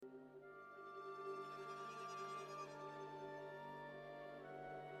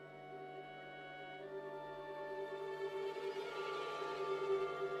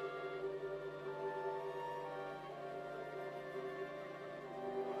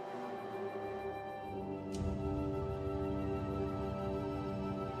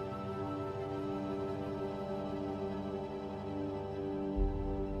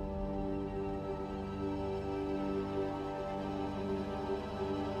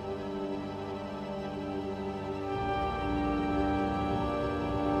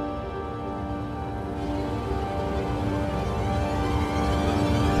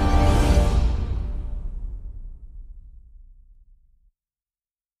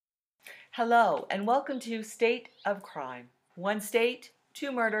Hello, and welcome to State of Crime. One state,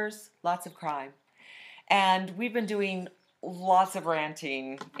 two murders, lots of crime. And we've been doing lots of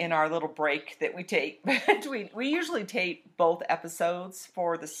ranting in our little break that we take between. We usually tape both episodes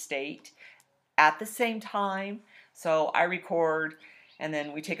for the state at the same time. So I record, and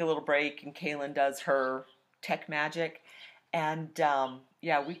then we take a little break, and Kalynne does her tech magic. And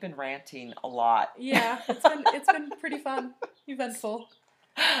we've been ranting a lot. Yeah, it's been pretty fun, eventful.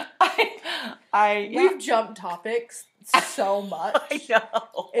 We've jumped topics so much. I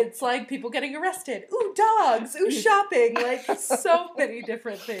know. It's like people getting arrested. Ooh, dogs. Ooh, shopping. Like, so many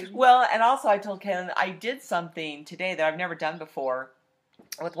different things. Well, and also I told Kalynne I did something today that I've never done before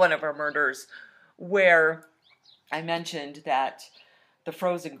with one of our murders, where I mentioned that The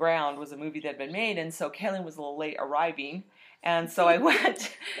Frozen Ground was a movie that had been made, and so Kalynne was a little late arriving. And so I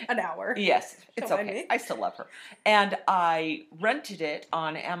went... An hour. Yes, it's okay. I still love her. And I rented it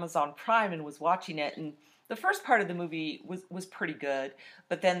on Amazon Prime and was watching it. And the first part of the movie was pretty good.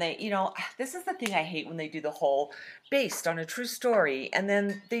 But then they, this is the thing I hate when they do the whole based on a true story. And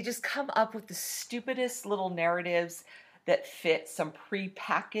then they just come up with the stupidest little narratives that fit some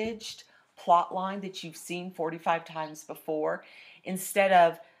prepackaged plot line that you've seen 45 times before. Instead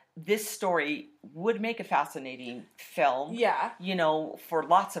of... This story would make a fascinating film. Yeah. For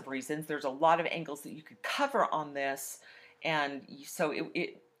lots of reasons. There's a lot of angles that you could cover on this. And so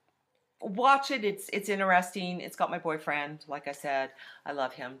it watch it. It's interesting. It's got my boyfriend, like I said. I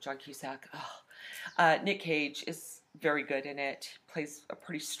love him, John Cusack. Nick Cage is very good in it. Plays a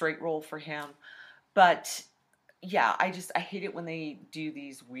pretty straight role for him. But yeah, I hate it when they do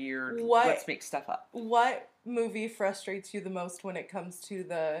these weird, let's make stuff up. What movie frustrates you the most when it comes to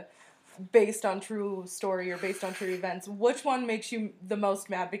the based on true story or based on true events? Which one makes you the most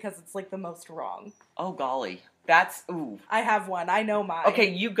mad because it's like the most wrong? Oh, golly. That's, ooh. I have one. I know mine.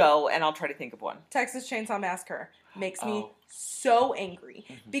 Okay, you go, and I'll try to think of one. Texas Chainsaw Massacre makes me so angry.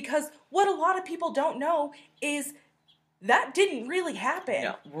 Mm-hmm. Because what a lot of people don't know is that didn't really happen.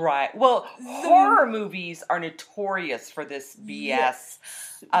 No, right. Well, horror movies are notorious for this BS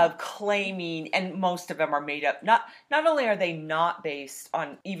of claiming, and most of them are made up. Not only are they not based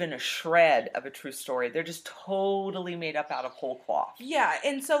on even a shred of a true story, they're just totally made up out of whole cloth. Yeah,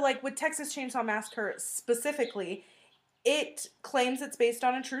 and so like with Texas Chainsaw Massacre specifically, it claims it's based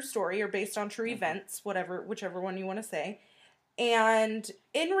on a true story or based on true events, whichever one you want to say. And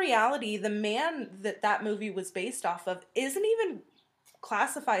in reality, the man that movie was based off of isn't even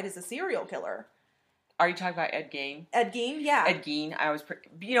classified as a serial killer. Are you talking about Ed Gein? Ed Gein, yeah. Ed Gein,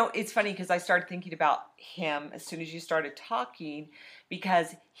 it's funny because I started thinking about him as soon as you started talking,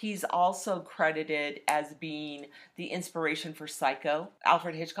 because he's also credited as being the inspiration for Psycho,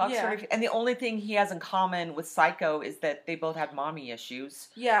 Alfred Hitchcock's story. And the only thing he has in common with Psycho is that they both had mommy issues.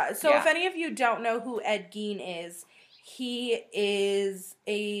 Yeah, so if any of you don't know who Ed Gein is, he is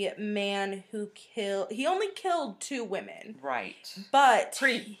a man who he only killed 2 women. Right. But...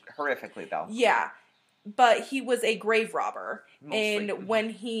 Pretty horrifically, though. Yeah. But he was a grave robber. Mostly. And when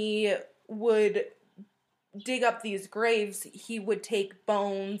he would dig up these graves, he would take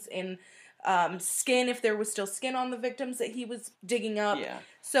bones and skin, if there was still skin on the victims that he was digging up. Yeah.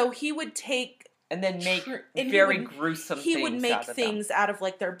 So he would take... And then make very gruesome things. He would make things out of,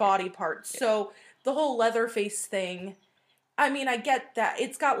 like, their body parts. Yeah. So... The whole Leatherface thing, I mean, I get that.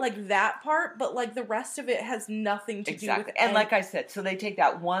 It's got, like, that part, but, like, the rest of it has nothing to do with it. And like I said, so they take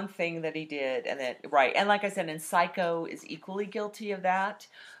that one thing that he did, and then, right. And like I said, and Psycho is equally guilty of that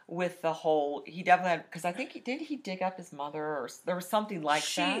with the whole, he definitely had, because I think did he dig up his mother, or there was something like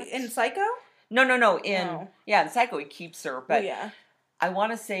that? In Psycho? No. In Psycho, he keeps her, but... yeah. I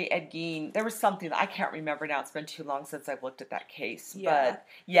want to say Ed Gein, there was something, I can't remember now, it's been too long since I've looked at that case. Yeah. But,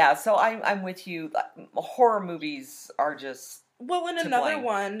 yeah, so I'm with you. Horror movies are just Well, in another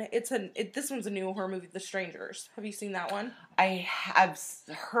one, this one's a new horror movie, The Strangers. Have you seen that one? I have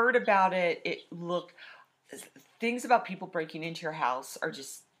heard about it. Things about people breaking into your house are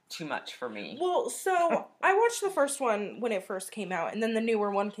just too much for me. Well, so I watched the first one when it first came out, and then the newer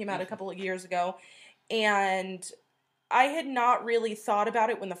one came out a couple of years ago, and... I had not really thought about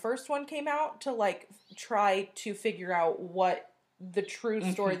it when the first one came out to, like, try to figure out what the true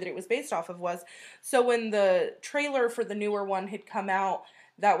story that it was based off of was. So when the trailer for the newer one had come out,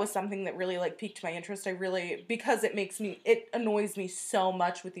 that was something that really, like, piqued my interest. Because it annoys me so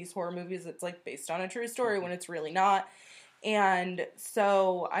much with these horror movies. It's, like, based on a true story when it's really not. And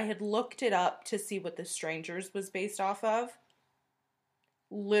so I had looked it up to see what The Strangers was based off of.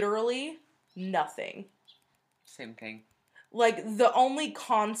 Literally nothing. Same thing. Like, the only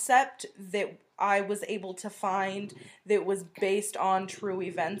concept that I was able to find that was based on true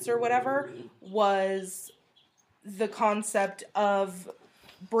events or whatever was the concept of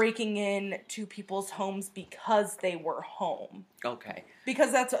breaking in to people's homes because they were home. Okay.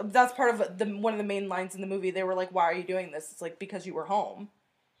 Because that's part of one of the main lines in the movie. They were like, "Why are you doing this?" It's like, because you were home.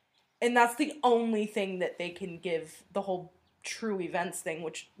 And that's the only thing that they can give the whole true events thing,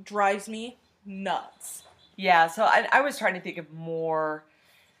 which drives me nuts. Yeah, so I was trying to think of more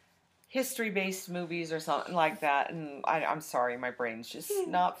history-based movies or something like that, and I'm sorry, my brain's just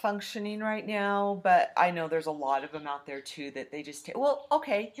not functioning right now, but I know there's a lot of them out there, too, that they just take. Well,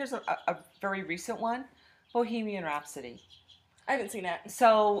 okay, here's a very recent one, Bohemian Rhapsody. I haven't seen it.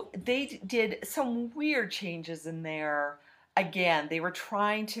 So they did some weird changes in there. Again, they were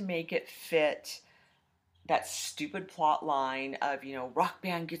trying to make it fit that stupid plot line of, rock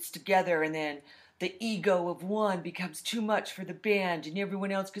band gets together and then the ego of one becomes too much for the band and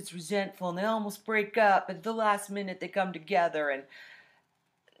everyone else gets resentful and they almost break up, but at the last minute they come together,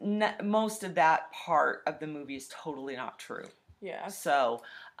 and most of that part of the movie is totally not true. Yeah. So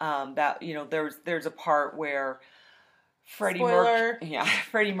that there's a part where Freddie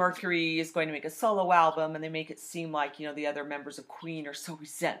Mercury is going to make a solo album, and they make it seem like, the other members of Queen are so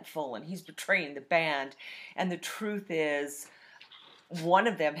resentful and he's betraying the band. And the truth is, one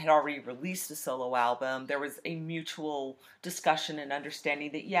of them had already released a solo album. There was a mutual discussion and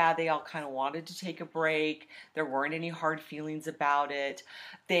understanding that, they all kind of wanted to take a break. There weren't any hard feelings about it.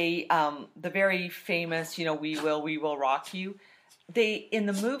 They, the very famous, We Will Rock You. In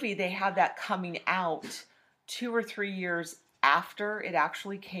the movie, they have that coming out 2 or 3 years after it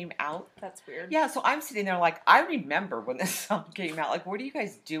actually came out. That's weird. Yeah, so I'm sitting there like, I remember when this song came out. Like, what are you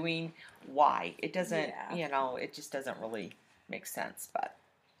guys doing? Why? It doesn't, it just doesn't really make sense. But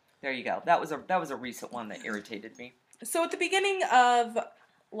there you go. That was a recent one that irritated me. So at the beginning of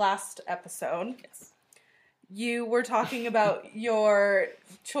last episode, yes, you were talking about your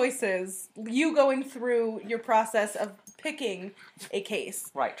choices, you going through your process of picking a case.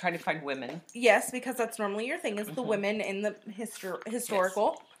 Right, trying to find women. Yes, because that's normally your thing, is the women in the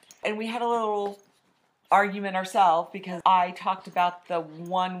historical. Yes. And we had a little argument ourselves because I talked about the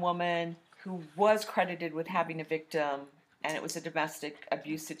one woman who was credited with having a victim, and it was a domestic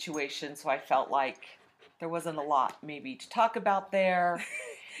abuse situation, so I felt like there wasn't a lot maybe to talk about there.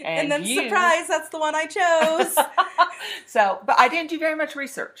 And then, surprise, that's the one I chose. But I didn't do very much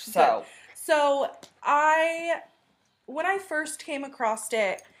research, so. So, when I first came across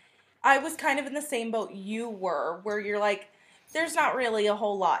it, I was kind of in the same boat you were, where you're like, there's not really a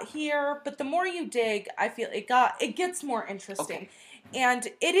whole lot here, but the more you dig, I feel it gets more interesting. Okay. And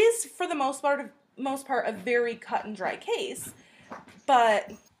it is, for the most part, a very cut and dry case,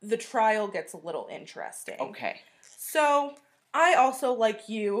 but the trial gets a little interesting. Okay. So, I also, like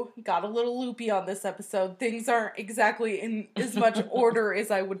you, got a little loopy on this episode. Things aren't exactly in as much order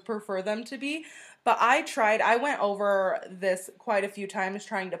as I would prefer them to be. But I went over this quite a few times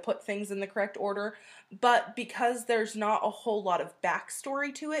trying to put things in the correct order. But because there's not a whole lot of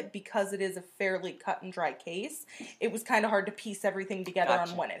backstory to it, because it is a fairly cut and dry case, it was kind of hard to piece everything together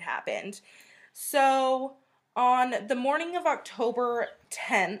on when it happened. So, on the morning of October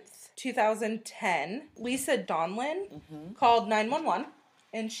 10th, 2010, Lisa Donlon called 911,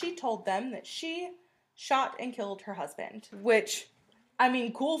 and she told them that she shot and killed her husband. Which, I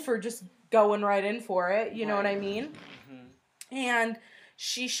mean, cool for just going right in for it, you know what I mean? Mm-hmm. And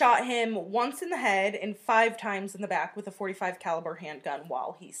she shot him once in the head and 5 times in the back with a .45 caliber handgun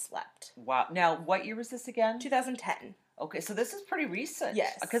while he slept. Wow. Now, what year was this again? 2010. Okay, so this is pretty recent.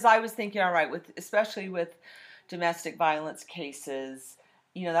 Yes. Because I was thinking, all right, especially with domestic violence cases,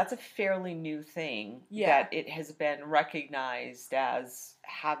 that's a fairly new thing. Yeah. That it has been recognized as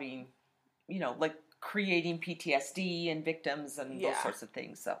having, like creating PTSD in victims and those sorts of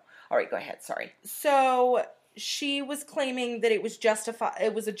things. So, all right, go ahead. Sorry. So she was claiming that it was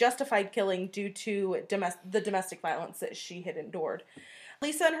a justified killing due to the domestic violence that she had endured.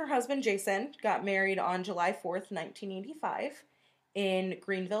 Lisa and her husband, Jason, got married on July 4th, 1985 in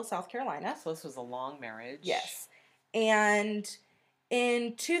Greenville, South Carolina. So this was a long marriage. Yes. And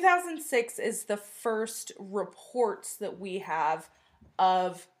in 2006 is the first reports that we have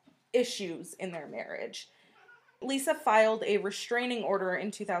of issues in their marriage. Lisa filed a restraining order in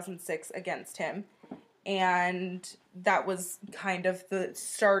 2006 against him, and that was kind of the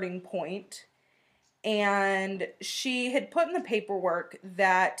starting point. And she had put in the paperwork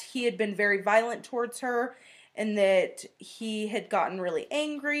that he had been very violent towards her and that he had gotten really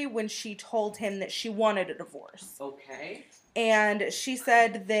angry when she told him that she wanted a divorce. Okay. And she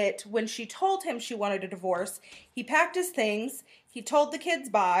said that when she told him she wanted a divorce, he packed his things, he told the kids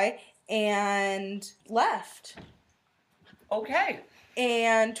bye, and left. Okay.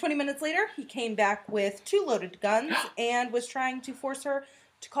 And 20 minutes later, he came back with 2 loaded guns and was trying to force her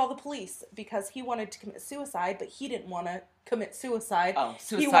to call the police because he wanted to commit suicide, but he didn't want to commit suicide. Oh,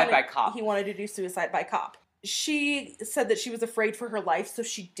 suicide by cop. He wanted to do suicide by cop. She said that she was afraid for her life, so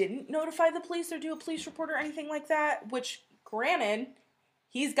she didn't notify the police or do a police report or anything like that, which, granted,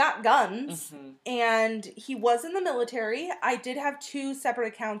 he's got guns, and he was in the military. I did have 2 separate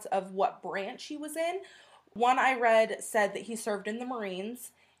accounts of what branch he was in. One I read said that he served in the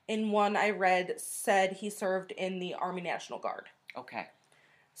Marines, and one I read said he served in the Army National Guard. Okay.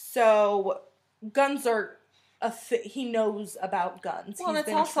 So, guns are he knows about guns. Well, it's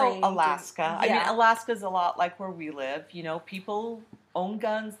also Alaska. I mean, Alaska's a lot like where we live. You know, people own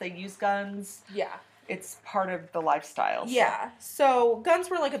guns, they use guns. Yeah. It's part of the lifestyle. So. Yeah. So, guns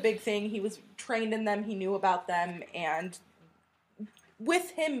were like a big thing. He was trained in them, he knew about them, and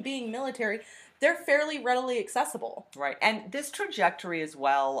with him being military, they're fairly readily accessible. Right. And this trajectory as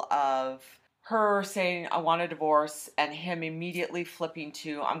well of her saying, I want a divorce, and him immediately flipping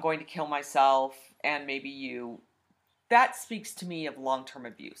to, I'm going to kill myself, and maybe you. That speaks to me of long-term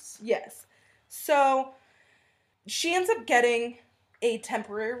abuse. Yes. So, she ends up getting a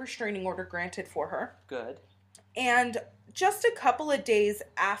temporary restraining order granted for her. Good. And just a couple of days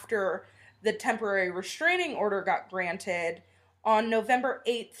after the temporary restraining order got granted, on November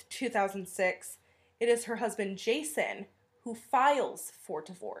 8th, 2006, it is her husband, Jason, who files for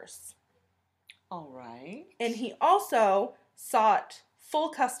divorce. All right. And he also sought full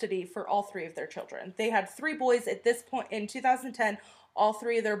custody for all 3 of their children. They had 3 boys at this point. In 2010, all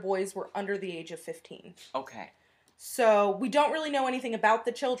 3 of their boys were under the age of 15. Okay. So we don't really know anything about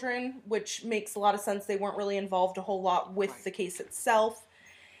the children, which makes a lot of sense. They weren't really involved a whole lot with the case itself.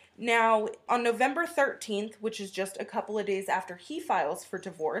 Now, on November 13th, which is just a couple of days after he files for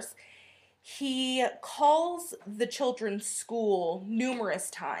divorce, he calls the children's school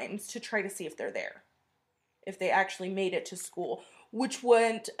numerous times to try to see if they're there, if they actually made it to school, which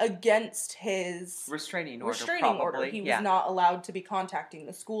went against his restraining order. He was not allowed to be contacting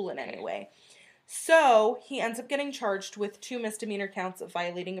the school in any way. So he ends up getting charged with 2 misdemeanor counts of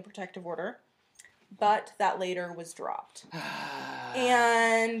violating a protective order, but that later was dropped.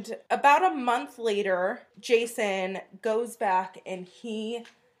 And about a month later, Jason goes back and he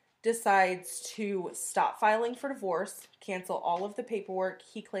decides to stop filing for divorce, cancel all of the paperwork.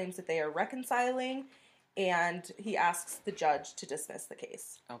 He claims that they are reconciling, and he asks the judge to dismiss the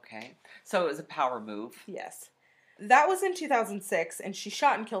case. Okay. So it was a power move. Yes. That was in 2006, and she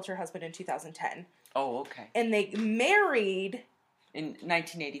shot and killed her husband in 2010. Oh, okay. And they married in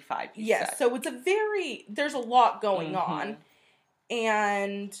 1985, you yes, said. So there's a lot going on.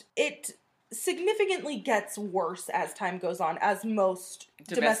 And it significantly gets worse as time goes on, as most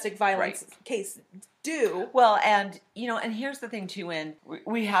domestic violence cases do. Well, and, and here's the thing, too, and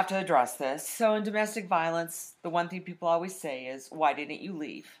we have to address this. So in domestic violence, the one thing people always say is, why didn't you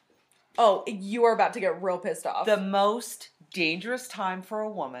leave? Oh, you are about to get real pissed off. The most dangerous time for a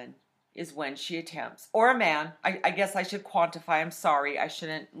woman is when she attempts, or a man, I guess I should quantify, I'm sorry, I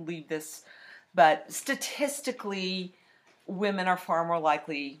shouldn't leave this, but statistically, women are far more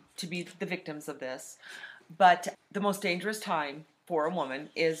likely to be the victims of this. But the most dangerous time for a woman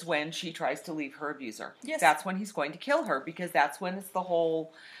is when she tries to leave her abuser. Yes. That's when he's going to kill her, because that's when it's the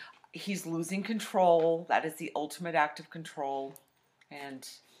whole, he's losing control, that is the ultimate act of control, and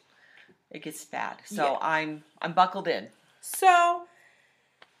it gets bad. So yeah. I'm buckled in. So,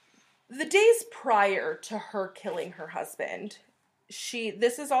 the days prior to her killing her husband,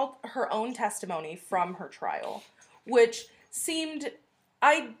 this is all her own testimony from her trial, which seemed,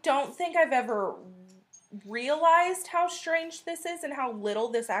 I don't think I've ever realized how strange this is and how little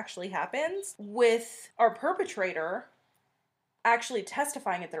this actually happens, with our perpetrator actually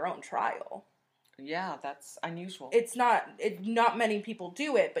testifying at their own trial. Yeah, that's unusual. Not many people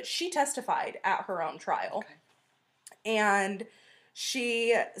do it, but she testified at her own trial. Okay. And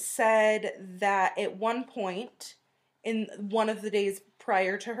she said that at one point, in one of the days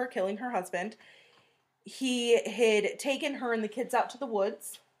prior to her killing her husband, he had taken her and the kids out to the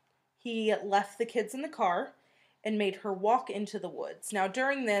woods. He left the kids in the car and made her walk into the woods. Now,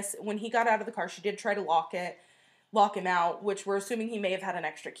 during this, when he got out of the car, she did try to lock him out, which we're assuming he may have had an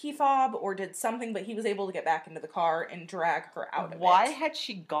extra key fob or did something, but he was able to get back into the car and drag her out of it. Why had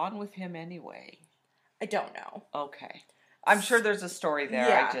she gone with him anyway? I don't know. Okay. I'm sure there's a story there.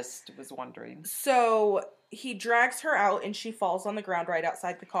 Yeah. I just was wondering. So, he drags her out and she falls on the ground right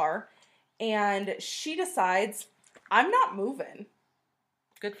outside the car. And she decides, I'm not moving.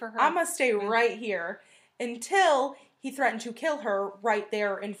 Good for her. I'm going to stay right here until he threatened to kill her right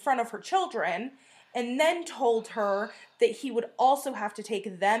there in front of her children. And then told her that he would also have to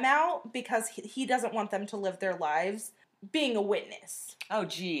take them out because he doesn't want them to live their lives being a witness. Oh,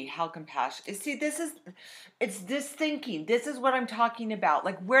 gee, how compassionate. See, it's this thinking. This is what I'm talking about.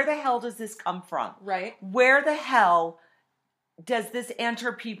 Like, where the hell does this come from? Right. Where the hell does this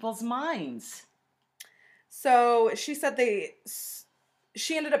enter people's minds? So she said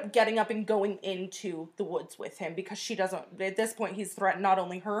she ended up getting up and going into the woods with him because she doesn't, at this point, he's threatened not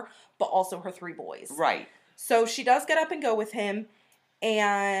only her, but also her 3 boys. Right. So she does get up and go with him.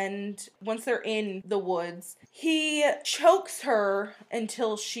 And once they're in the woods, he chokes her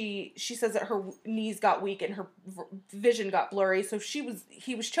until she says that her knees got weak and her vision got blurry. So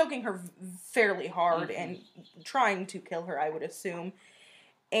he was choking her fairly hard and trying to kill her, I would assume.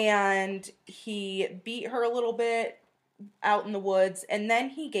 And he beat her a little bit out in the woods, and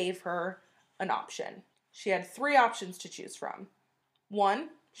then he gave her an option. She had 3 options to choose from. 1,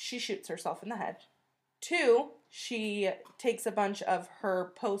 she shoots herself in the head. 2, she takes a bunch of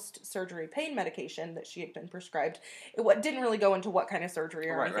her post-surgery pain medication that she had been prescribed. It didn't really go into what kind of surgery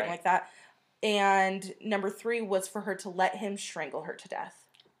or anything like that. And number 3 was for her to let him strangle her to death.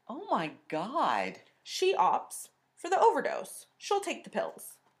 Oh my God. She opts for the overdose. She'll take the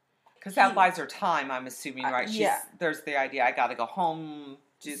pills. Because that buys her time, I'm assuming, right? Yeah. There's the idea, I gotta go home,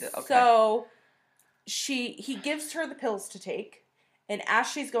 do the, okay. So, he gives her the pills to take, and as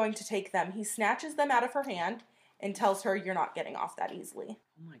she's going to take them, he snatches them out of her hand and tells her, you're not getting off that easily.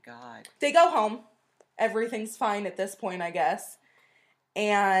 Oh my God. They go home. Everything's fine at this point, I guess.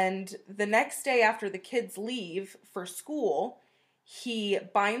 And the next day after the kids leave for school, he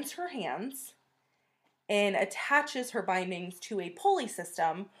binds her hands and attaches her bindings to a pulley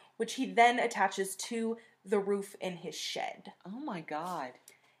system, which he then attaches to the roof in his shed. Oh my God.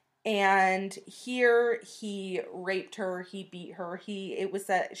 And here he raped her, he beat her.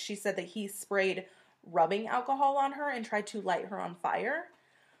 She said that he sprayed rubbing alcohol on her and tried to light her on fire.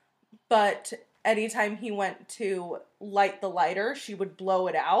 But anytime he went to light the lighter, she would blow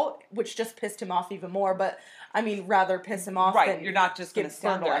it out, which just pissed him off even more. But, I mean, rather piss him off than you're not just going to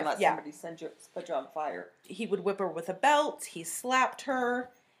stand there and let somebody put you on fire. He would whip her with a belt. He slapped her.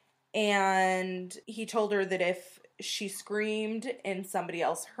 And he told her that if she screamed and somebody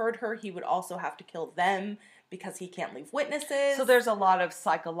else heard her, he would also have to kill them because he can't leave witnesses. So there's a lot of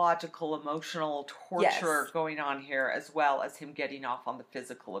psychological, emotional torture going on here, as well as him getting off on the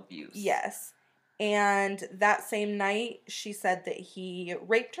physical abuse. Yes. And that same night, she said that he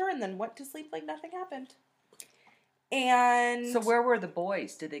raped her and then went to sleep like nothing happened. And so where were the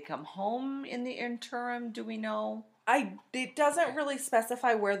boys? Did they come home in the interim? Do we know? It doesn't really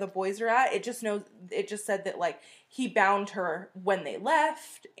specify where the boys are at. It just said that, like, he bound her when they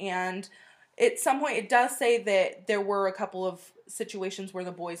left, and at some point it does say that there were a couple of situations where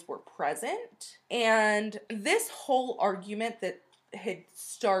the boys were present. And this whole argument that had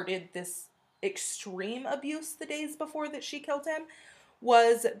started this extreme abuse the days before that she killed him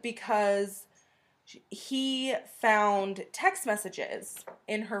was because he found text messages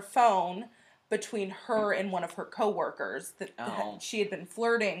in her phone between her and one of her coworkers that she had been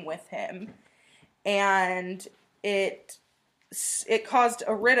flirting with him, and it caused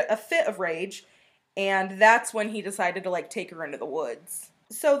a fit of rage, and that's when he decided to, like, take her into the woods.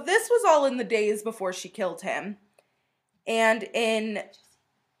 So this was all in the days before she killed him, and it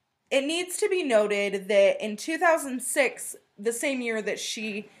needs to be noted that in 2006, the same year that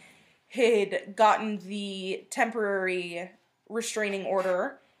she had gotten the temporary restraining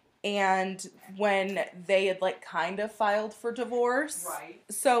order, and when they had, like, kind of filed for divorce. Right.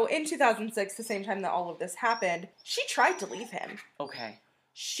 So in 2006, the same time that all of this happened, she tried to leave him. Okay.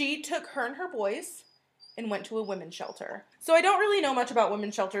 She took her and her boys and went to a women's shelter. So I don't really know much about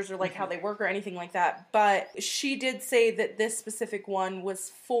women's shelters or, like, how they work or anything like that, but she did say that this specific one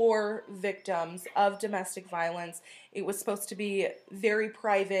was for victims of domestic violence. It was supposed to be very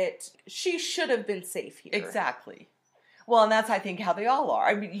private. She should have been safe here. Exactly. Well, and that's, I think, how they all are.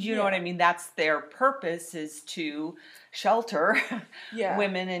 I mean, you know what I mean? That's their purpose, is to shelter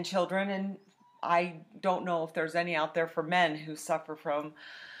women and children. And I don't know if there's any out there for men who suffer from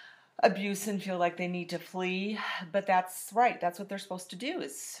abuse and feel like they need to flee. But that's right. That's what they're supposed to do,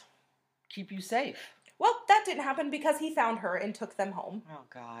 is keep you safe. Well, that didn't happen because he found her and took them home. Oh,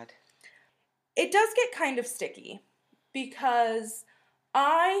 God. It does get kind of sticky because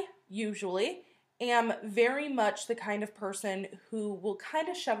I usually am very much the kind of person who will kind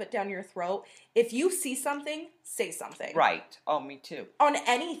of shove it down your throat. If you see something, say something. Right. Oh, me too. On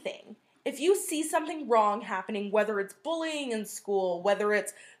anything. If you see something wrong happening, whether it's bullying in school, whether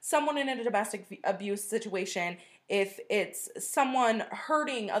it's someone in a domestic abuse situation, if it's someone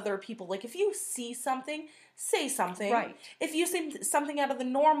hurting other people, like if you see something, say something. Right. If you see something out of the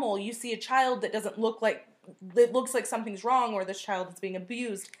normal, you see a child that doesn't look like, that looks like something's wrong or this child is being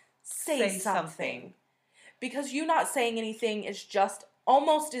abused, say something. Because you not saying anything is just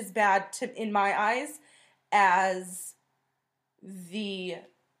almost as bad in my eyes as the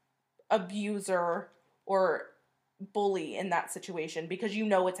abuser or bully in that situation, because you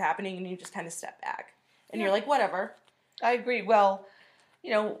know what's happening and you just kind of step back and you're like, whatever. I agree. Well,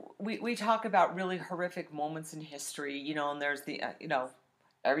 we talk about really horrific moments in history, and there's the,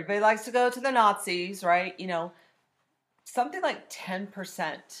 everybody likes to go to the Nazis, right? Something like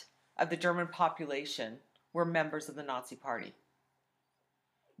 10% of the German population were members of the Nazi Party.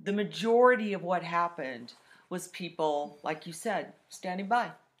 The majority of what happened was people, like you said, standing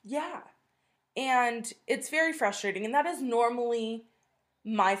by. Yeah. And it's very frustrating. And that is normally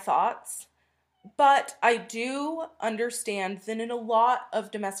my thoughts. But I do understand that in a lot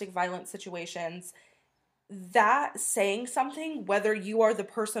of domestic violence situations, that saying something, whether you are the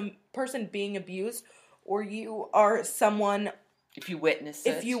person being abused or you are someone... If you witness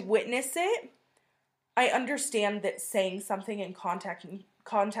it, I understand that saying something and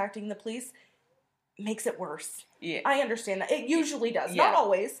contacting the police makes it worse. Yeah. I understand that. It usually does. Yeah. Not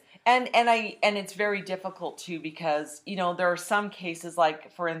always. And it's very difficult too, because, there are some cases,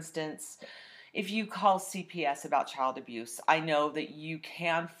 like, for instance, if you call CPS about child abuse, I know that you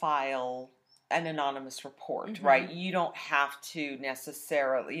can file an anonymous report, right? You don't have to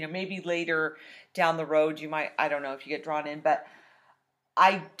necessarily, maybe later down the road you might, I don't know if you get drawn in, but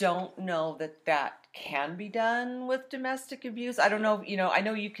I don't know that can be done with domestic abuse. I don't know, I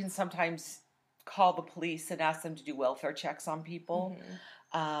know you can sometimes call the police and ask them to do welfare checks on people.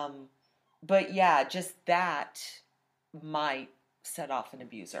 But yeah, just that might set off an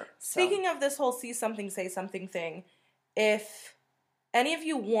abuser. Speaking of this whole see something, say something thing, if any of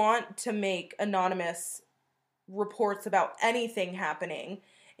you want to make anonymous reports about anything happening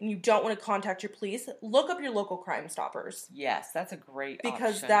and you don't want to contact your police, look up your local Crime Stoppers. Yes, that's a great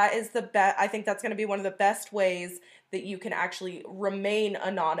because option. that is the best. I think that's going to be one of the best ways that you can actually remain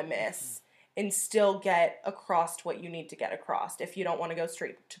anonymous and still get across what you need to get across. If you don't want to go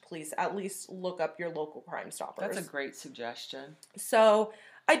straight to police, at least look up your local Crime Stoppers. That's a great suggestion. So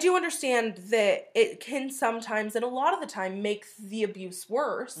I do understand that it can sometimes, and a lot of the time, make the abuse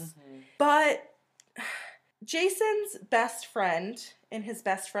worse. But Jason's best friend and his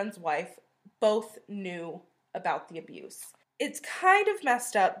best friend's wife both knew about the abuse. It's kind of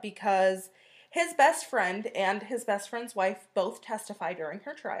messed up because his best friend and his best friend's wife both testified during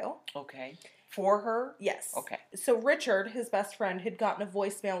her trial. Okay. For her? Yes. Okay. So Richard, his best friend, had gotten a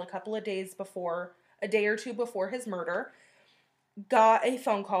voicemail a day or two before his murder, got a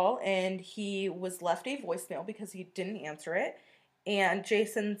phone call, and he was left a voicemail because he didn't answer it. And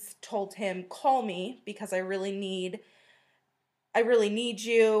Jason's told him, call me because I really need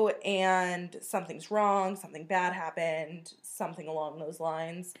you, and something's wrong, something bad happened, something along those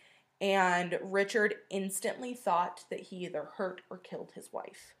lines. And Richard instantly thought that he either hurt or killed his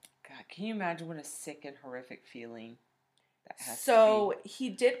wife. God, can you imagine what a sick and horrific feeling that has to be? So he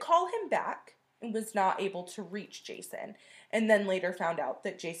did call him back and was not able to reach Jason. And then later found out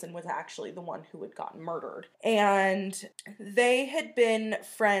that Jason was actually the one who had gotten murdered. And they had been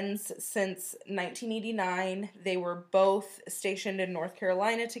friends since 1989. They were both stationed in North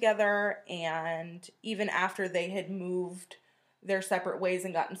Carolina together. And even after they had moved their separate ways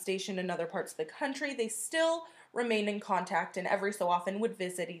and gotten stationed in other parts of the country, they still remained in contact and every so often would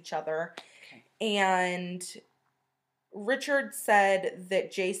visit each other. Okay. And Richard said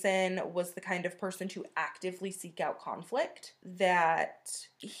that Jason was the kind of person to actively seek out conflict, that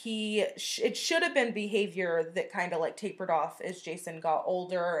it should have been behavior that kind of like tapered off as Jason got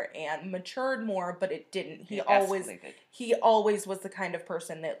older and matured more, but it didn't. He always was the kind of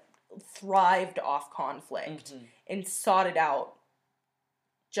person that thrived off conflict and sought it out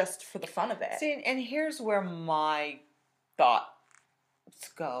just for the fun of it. See, and here's where my thoughts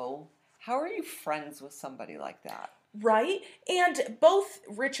go. How are you friends with somebody like that? Right? And both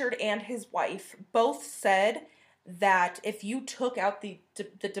Richard and his wife both said that if you took out the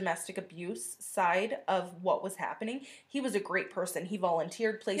domestic abuse side of what was happening, he was a great person. He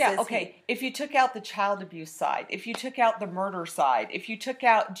volunteered places. Yeah, okay. If you took out the child abuse side, if you took out the murder side, if you took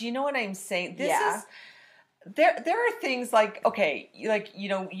out... Do you know what I'm saying? There are things like, okay, like,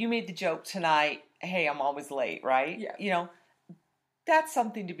 you made the joke tonight hey, I'm always late, right? Yeah. You know, that's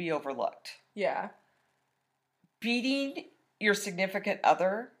something to be overlooked. Yeah. Beating your significant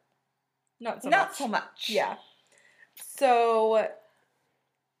other, Not so not much. so much. Yeah. So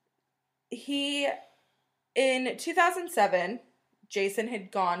in 2007, Jason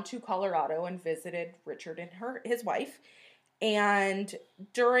had gone to Colorado and visited Richard and his wife. And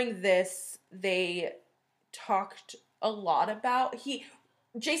during this, they talked a lot about,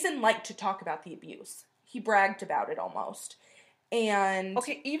 Jason liked to talk about the abuse. He bragged about it almost. And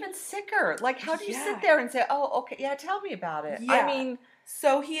okay, even sicker. Like, how do you Yeah. sit there and say, "Oh, okay, yeah, tell me about it"? Yeah. I mean,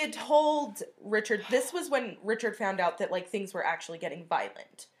 so he had told Richard, this was when Richard found out that like things were actually getting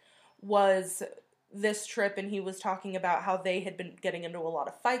violent, was this trip, and he was talking about how they had been getting into a lot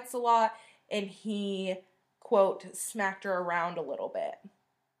of fights a lot, and he, quote, smacked her around a little bit.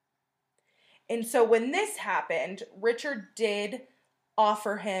 And so when this happened, Richard did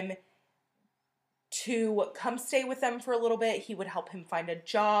offer him to come stay with them for a little bit. He would help him find a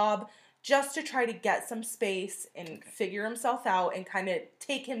job just to try to get some space and figure himself out and kind of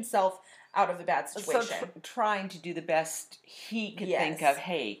take himself out of the bad situation. So trying to do the best he could Yes. think of,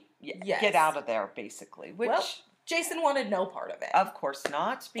 hey, Yes. get out of there, basically. Which, Well, Jason wanted no part of it. of course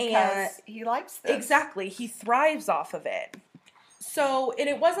not, because he likes this. Exactly. He thrives off of it. So, and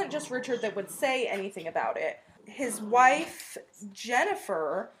it wasn't just Richard that would say anything about it. His wife,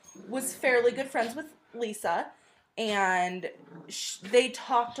 Jennifer, was fairly good friends with Lisa, and they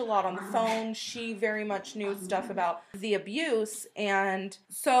talked a lot on the phone. She very much knew stuff about the abuse, and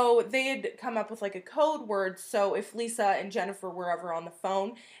so they had come up with like a code word. So if Lisa and Jennifer were ever on the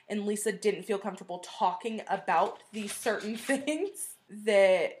phone and Lisa didn't feel comfortable talking about these certain things,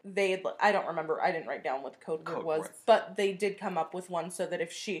 that I don't remember, I didn't write down what the code word was, but they did come up with one so that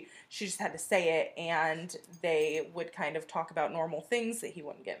if she just had to say it, and they would kind of talk about normal things that he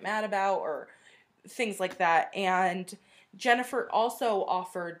wouldn't get mad about or things like that. And Jennifer also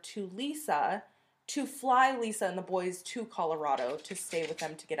offered to Lisa to fly Lisa and the boys to Colorado to stay with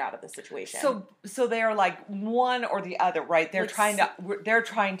them to get out of the situation. So they are like one or the other, right? They're Like, they're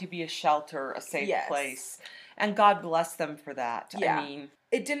trying to be a shelter, a safe Yes. place. And God bless them for that. Yeah. I mean,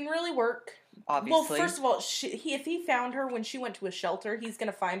 it didn't really work. obviously. Well, first of all, if he found her when she went to a shelter, he's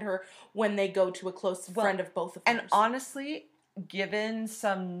going to find her when they go to a close friend of both of them. And honestly, given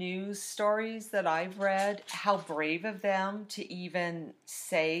some news stories that I've read, how brave of them to even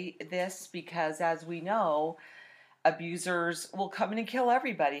say this, because as we know, abusers will come in and kill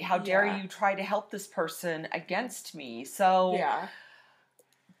everybody. How dare you try to help this person against me? So Yeah.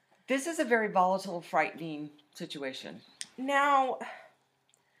 This is a very volatile, frightening situation. Now,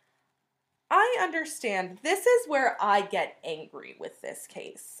 I understand. This is where I get angry with this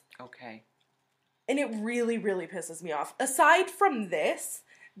case. Okay. And it really, really pisses me off. Aside from this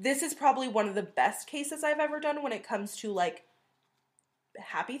is probably one of the best cases I've ever done when it comes to, like,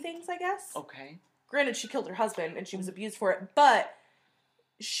 happy things, I guess. Okay. Granted, she killed her husband and she was abused for it, but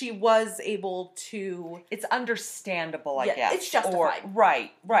she was able to... It's understandable, I guess. It's justified.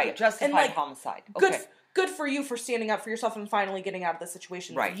 Right. Yeah. Justified and, like, homicide. Okay. Good for you for standing up for yourself and finally getting out of the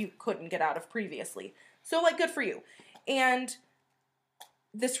situation that you couldn't get out of previously. So, like, good for you. And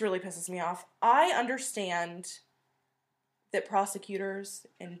this really pisses me off. I understand that prosecutors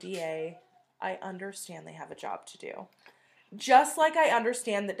and DA, I understand they have a job to do. Just like I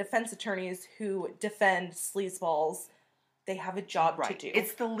understand that defense attorneys who defend sleazeballs, they have a job to do.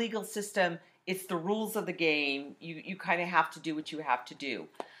 It's the legal system. It's the rules of the game. You kind of have to do what you have to do.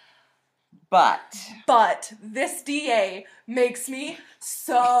 But this DA makes me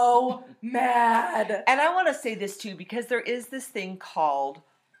so mad. And I want to say this too, because there is this thing called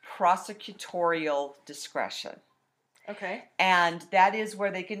prosecutorial discretion. Okay. And that is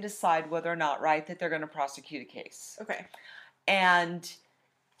where they can decide whether or not, that they're going to prosecute a case. Okay. And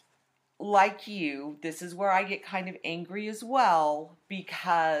like you, this is where I get kind of angry as well,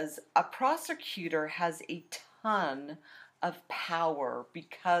 because a prosecutor has a ton of power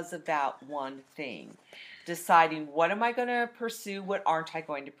because of that one thing. Deciding what am I going to pursue, what aren't I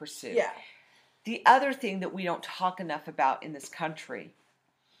going to pursue. Yeah. The other thing that we don't talk enough about in this country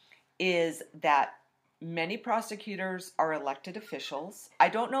is that many prosecutors are elected officials. I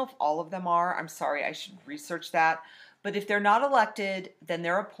don't know if all of them are. I'm sorry, I should research that. But if they're not elected, then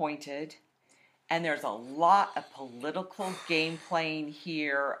they're appointed. And there's a lot of political game playing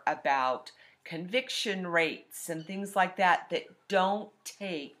here about conviction rates and things like that that don't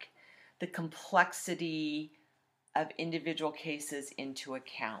take the complexity of individual cases into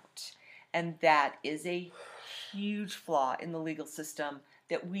account. And that is a huge flaw in the legal system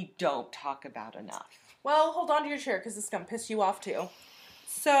that we don't talk about enough. Well, hold on to your chair because this is going to piss you off too.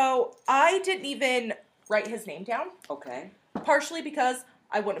 So I didn't even write his name down. Okay. Partially because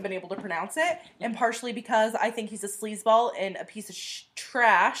I wouldn't have been able to pronounce it, and partially because I think he's a sleazeball and a piece of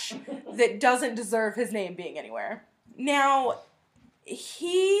trash that doesn't deserve his name being anywhere. Now,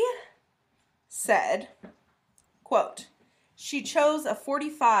 he said, quote, "She chose a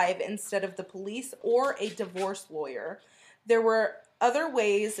 45 instead of the police or a divorce lawyer. There were other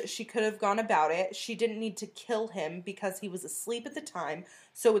ways she could have gone about it. She didn't need to kill him because he was asleep at the time,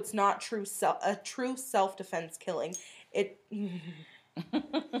 so it's not a true self-defense killing. It..."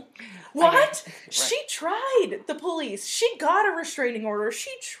 What? Right. She tried the police. She got a restraining order. She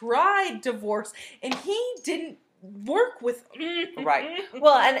tried divorce, and he didn't work with. Right.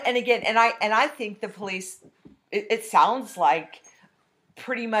 Well, and again, and I think the police. It sounds like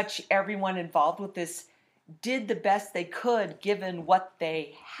pretty much everyone involved with this did the best they could given what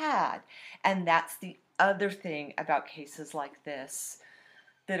they had, and that's the other thing about cases like this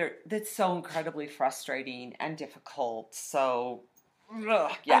that's so incredibly frustrating and difficult. So.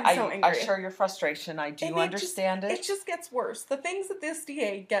 Ugh, yeah, I share your frustration. I do understand it. It just gets worse. The things that this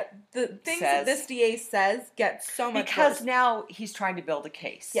DA says get so much worse. Because now he's trying to build a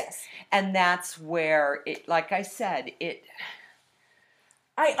case. Yes. And that's where it, like I said,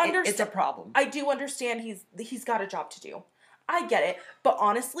 I understand. It's a problem. I do understand he's got a job to do. I get it. But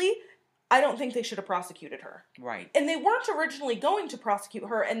honestly, I don't think they should have prosecuted her. Right. And they weren't originally going to prosecute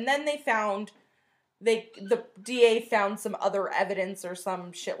her, and then they found the DA found some other evidence or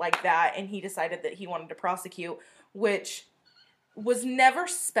some shit like that, and he decided that he wanted to prosecute, which was never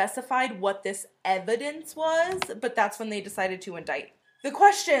specified what this evidence was, but that's when they decided to indict. The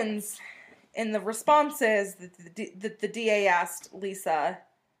questions and the responses that the DA asked Lisa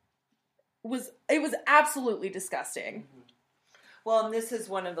was absolutely disgusting. Mm-hmm. Well, and this is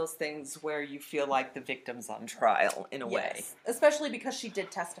one of those things where you feel like the victim's on trial in a way. Especially because she did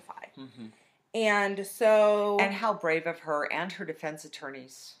testify. Mm-hmm. And so... And how brave of her and her defense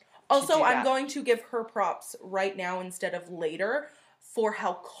attorneys. Also, I'm going to give her props right now instead of later for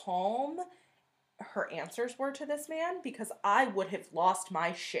how calm her answers were to this man, because I would have lost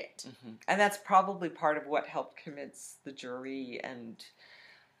my shit. Mm-hmm. And that's probably part of what helped convince the jury and,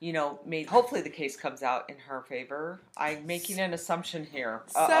 hopefully the case comes out in her favor. I'm making an assumption here.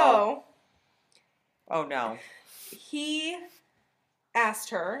 So... Oh, no. He asked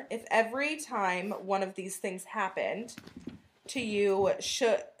her if every time one of these things happened to you,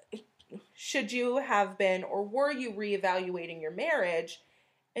 should you have been or were you reevaluating your marriage?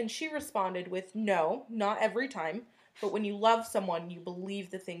 And she responded with, no, not every time. But when you love someone, you believe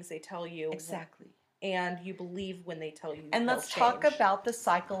the things they tell you. Exactly. And you believe when they tell you. And let's talk about the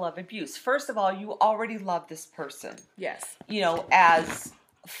cycle of abuse. First of all, you already love this person. Yes. As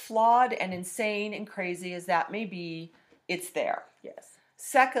flawed and insane and crazy as that may be, it's there. Yes.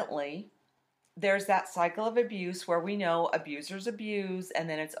 Secondly, there's that cycle of abuse where we know abusers abuse, and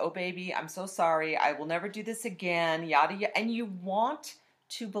then it's, oh baby, I'm so sorry, I will never do this again, yada yada. And you want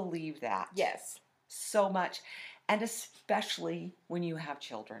to believe that. Yes. So much. And especially when you have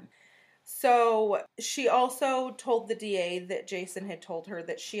children. So she also told the DA that Jason had told her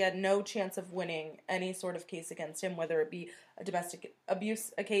that she had no chance of winning any sort of case against him, whether it be a domestic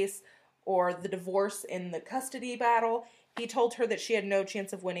abuse case or the divorce in the custody battle. He told her that she had no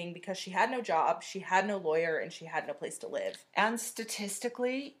chance of winning because she had no job, she had no lawyer, and she had no place to live. And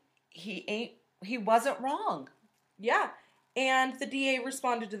statistically, he wasn't wrong. Yeah. And the DA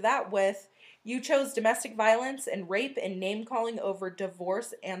responded to that with, you chose domestic violence and rape and name-calling over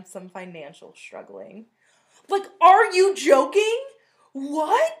divorce and some financial struggling. Like, are you joking?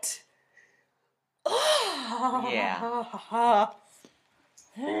 What? Yeah.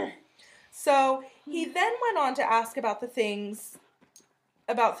 So he then went on to ask about things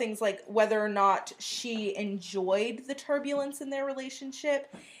like whether or not she enjoyed the turbulence in their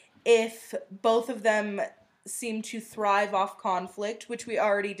relationship, if both of them seemed to thrive off conflict, which we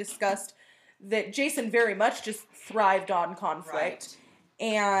already discussed, that Jason very much just thrived on conflict. Right.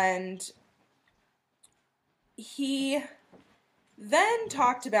 And he then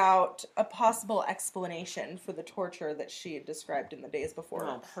talked about a possible explanation for the torture that she had described in the days before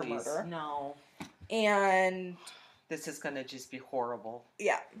her murder. No. And this is going to just be horrible.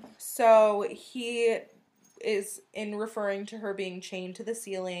 Yeah. So he is in referring to her being chained to the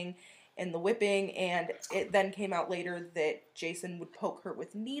ceiling and the whipping, and it then came out later that Jason would poke her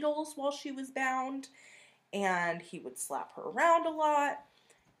with needles while she was bound, and he would slap her around a lot.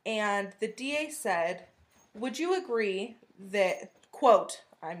 And the DA said, would you agree that, quote,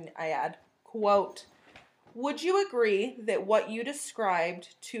 I add, quote, would you agree that what you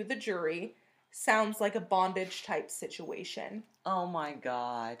described to the jury sounds like a bondage type situation. Oh my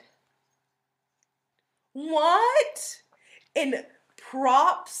God. What? And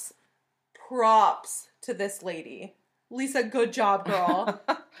props to this lady. Lisa, good job, girl.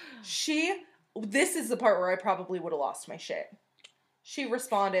 This is the part where I probably would have lost my shit. She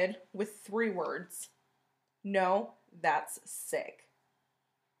responded with 3 words. No, that's sick.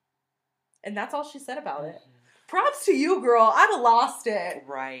 And that's all she said about it. Props to you, girl. I'd have lost it.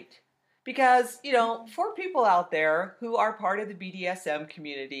 Right. Because, for people out there who are part of the BDSM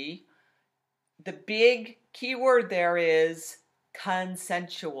community, the big key word there is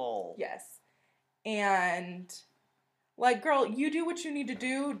consensual. Yes. And, like, girl, you do what you need to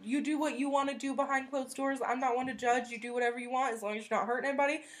do. You do what you want to do behind closed doors. I'm not one to judge. You do whatever you want as long as you're not hurting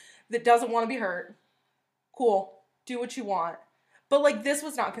anybody that doesn't want to be hurt. Cool. Do what you want. But, like, this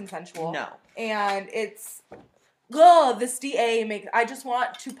was not consensual. No. And it's... Ugh, this DA I just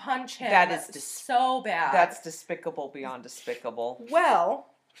want to punch him. That is so bad. That's despicable beyond despicable. Well...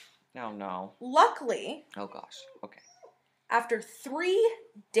 No. Luckily... Oh, gosh. Okay. After 3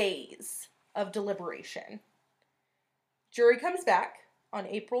 days of deliberation, jury comes back on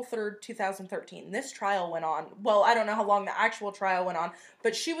April 3rd, 2013. This trial went on. Well, I don't know how long the actual trial went on,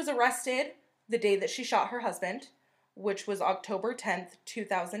 but she was arrested the day that she shot her husband, which was October 10th,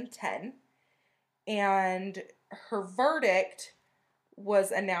 2010. And her verdict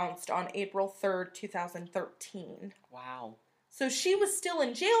was announced on April 3rd, 2013. Wow. So she was still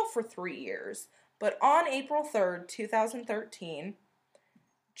in jail for 3 years. But on April 3rd, 2013,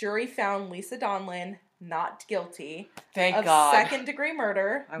 jury found Lisa Donlon not guilty of second-degree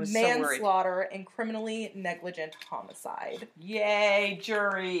murder, manslaughter, and criminally negligent homicide. Yay,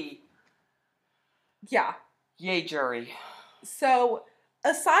 jury. Yeah. Yay, jury. So,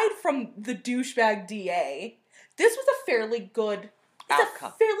 aside from the douchebag DA, this was a fairly good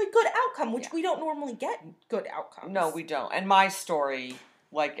outcome, which we don't normally get good outcomes. No, we don't. And my story,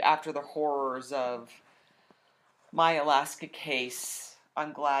 like after the horrors of my Alaska case,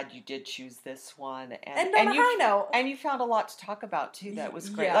 I'm glad you did choose this one. And on a high note. And you found a lot to talk about too. That was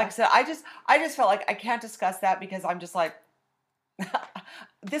great. Yeah. Like I said, I just felt like I can't discuss that because I'm just like,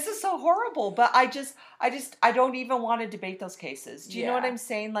 this is so horrible. But I don't even want to debate those cases. Do you know what I'm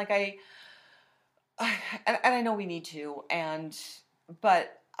saying? Like and I know we need to,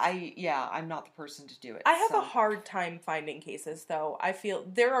 but I'm not the person to do it. I have a hard time finding cases, though. I feel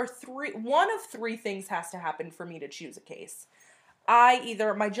there are 3, one of 3 things has to happen for me to choose a case.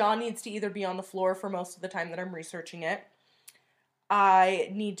 My jaw needs to either be on the floor for most of the time that I'm researching it. I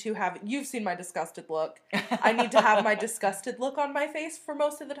need to have, you've seen my disgusted look. I need to have my disgusted look on my face for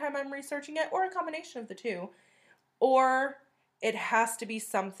most of the time I'm researching it, or a combination of the two. Or it has to be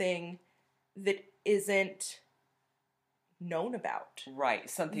something that isn't known about. Right.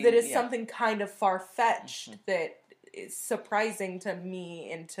 Something that is something kind of far-fetched that is surprising to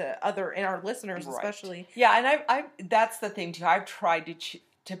me and to our listeners especially. Yeah, and I that's the thing too. I've tried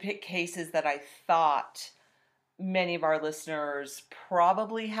to pick cases that I thought many of our listeners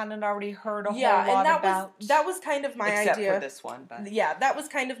probably hadn't already heard a whole lot about. That was kind of my idea. Except for this one, but yeah, that was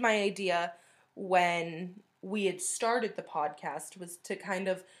kind of my idea when we had started the podcast, was to kind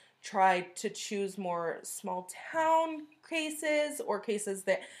of try to choose more small town cases or cases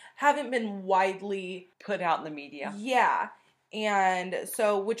that haven't been widely put out in the media. Yeah. And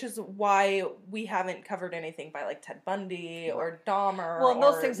so, which is why we haven't covered anything by like Ted Bundy or Dahmer or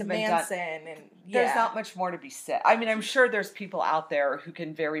those things have been Manson. And there's not much more to be said. I mean, I'm sure there's people out there who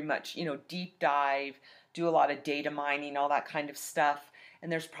can very much, deep dive, do a lot of data mining, all that kind of stuff.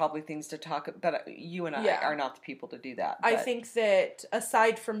 And there's probably things to talk about, but you and I are not the people to do that. But I think that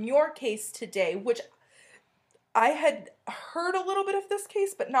aside from your case today, which I had heard a little bit of this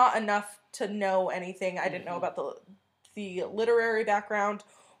case, but not enough to know anything. I didn't know about the literary background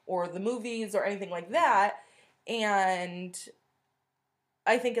or the movies or anything like that. And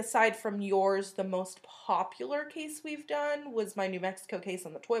I think aside from yours, the most popular case we've done was my New Mexico case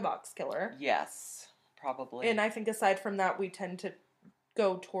on the toy box killer. Yes, probably. And I think aside from that, we tend to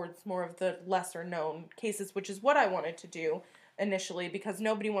go towards more of the lesser known cases, which is what I wanted to do initially, because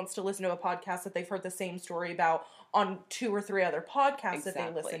nobody wants to listen to a podcast that they've heard the same story about on 2 or 3 other podcasts that they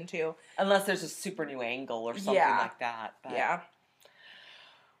listen to. Unless there's a super new angle or something like that. But. Yeah.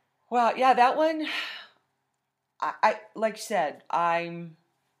 Well, yeah, that one, I like you said,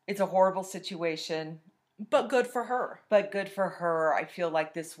 it's a horrible situation. But good for her. I feel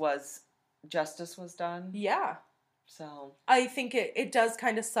like justice was done. Yeah. So I think it does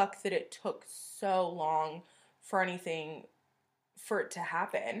kind of suck that it took so long for it to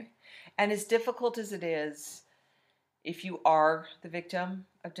happen. And as difficult as it is, if you are the victim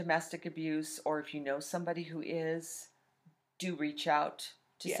of domestic abuse, or if you know somebody who is, do reach out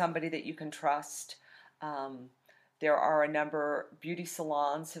to somebody that you can trust. There are a number, beauty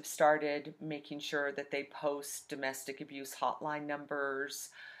salons have started making sure that they post domestic abuse hotline numbers.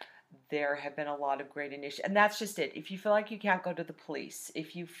 There have been a lot of great initiatives. And that's just it. If you feel like you can't go to the police,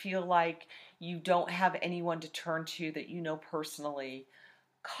 if you feel like you don't have anyone to turn to that you know personally,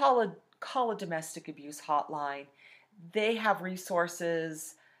 call a domestic abuse hotline. They have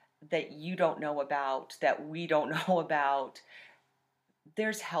resources that you don't know about, that we don't know about.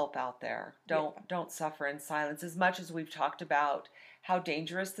 There's help out there. Don't suffer in silence. As much as we've talked about how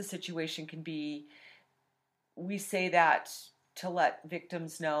dangerous the situation can be, we say that to let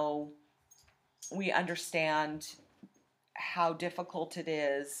victims know we understand how difficult it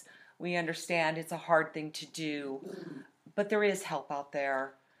is. We understand it's a hard thing to do, but there is help out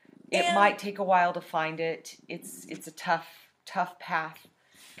there. It might take a while to find it. It's a tough path.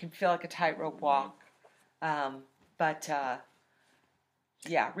 It can feel like a tightrope walk, but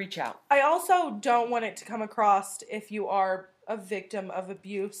reach out. I also don't want it to come across, if you are a victim of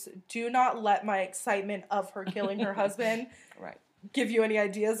abuse, do not let my excitement of her killing her husband give you any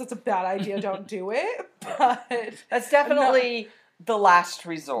ideas. It's a bad idea. Don't do it. But that's definitely the last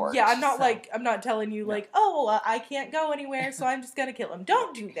resort. Yeah, I'm not telling you I can't go anywhere, so I'm just going to kill him.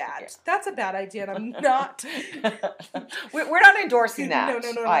 Don't do that. Yeah. That's a bad idea, and I'm not. We're not endorsing that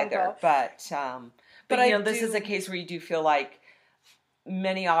no, either. No. But this is a case where you do feel like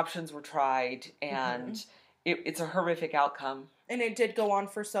many options were tried, and it's a horrific outcome. And it did go on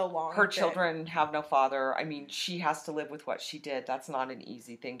for so long. Her children have no father. I mean, she has to live with what she did. That's not an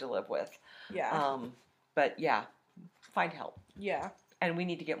easy thing to live with. Yeah. But yeah, find help. Yeah. And we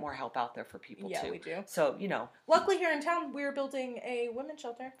need to get more help out there for people too. Yeah, we do. So, luckily here in town, we're building a women's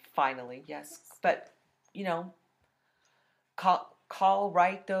shelter. Finally, yes. But,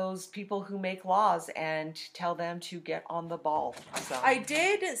 write those people who make laws and tell them to get on the ball. So. I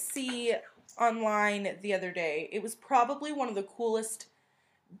did see online the other day, it was probably one of the coolest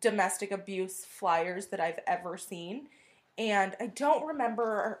domestic abuse flyers that I've ever seen. And I don't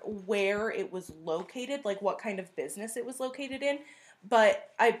remember where it was located, like what kind of business it was located in.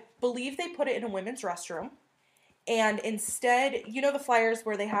 But I believe they put it in a women's restroom. And instead, the flyers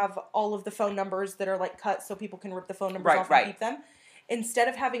where they have all of the phone numbers that are like cut so people can rip the phone numbers off and keep them. Instead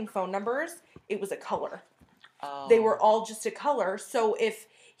of having phone numbers, it was a color. Oh. They were all just a color. So if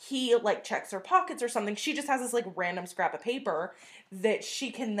he checks her pockets or something, she just has this random scrap of paper that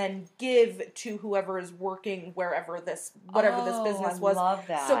she can then give to whoever is working whatever this business was. I love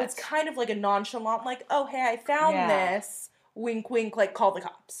that. So it's kind of like a nonchalant, oh hey, I found this. Wink, wink. Call the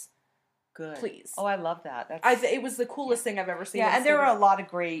cops. Good. Please. Oh, I love that. It was the coolest thing I've ever seen. Yeah, and there are a lot of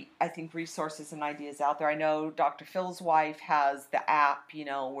great, I think, resources and ideas out there. I know Dr. Phil's wife has the app,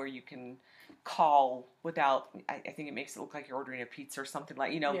 where you can call without, I think it makes it look like you're ordering a pizza or something but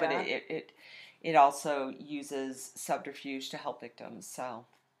it also uses subterfuge to help victims, so.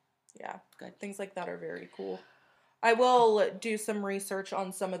 Yeah, good. Things like that are very cool. I will do some research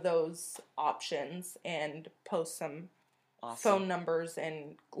on some of those options and post some phone numbers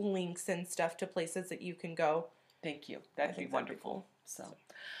and links and stuff to places that you can go. Thank you. That'd be wonderful. Cool. So,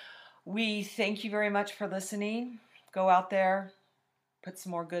 we thank you very much for listening. Go out there, put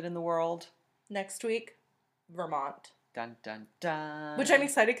some more good in the world. Next week, Vermont. Dun, dun, dun. Which I'm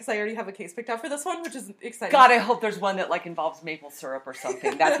excited because I already have a case picked out for this one, which is exciting. God, I hope there's one that involves maple syrup or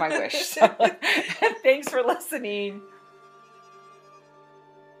something. That's my wish. So, thanks for listening.